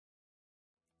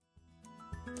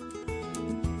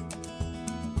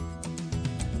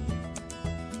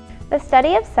The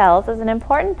study of cells is an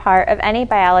important part of any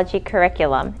biology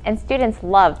curriculum, and students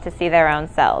love to see their own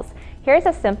cells. Here's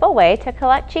a simple way to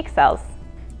collect cheek cells.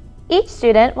 Each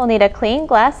student will need a clean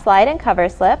glass slide and cover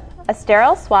slip, a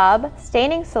sterile swab,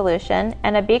 staining solution,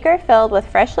 and a beaker filled with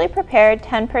freshly prepared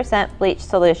 10% bleach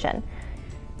solution.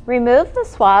 Remove the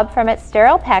swab from its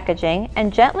sterile packaging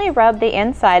and gently rub the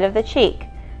inside of the cheek.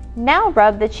 Now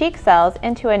rub the cheek cells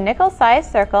into a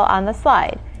nickel-sized circle on the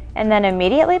slide, and then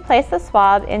immediately place the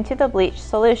swab into the bleach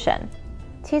solution.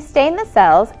 To stain the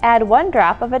cells, add 1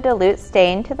 drop of a dilute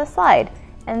stain to the slide,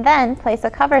 and then place a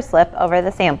cover slip over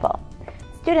the sample.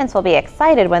 Students will be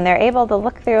excited when they're able to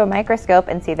look through a microscope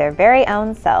and see their very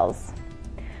own cells.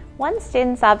 Once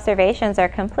students' observations are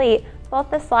complete, both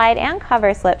the slide and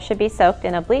cover slip should be soaked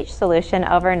in a bleach solution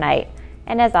overnight.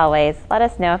 And as always, let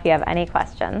us know if you have any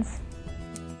questions.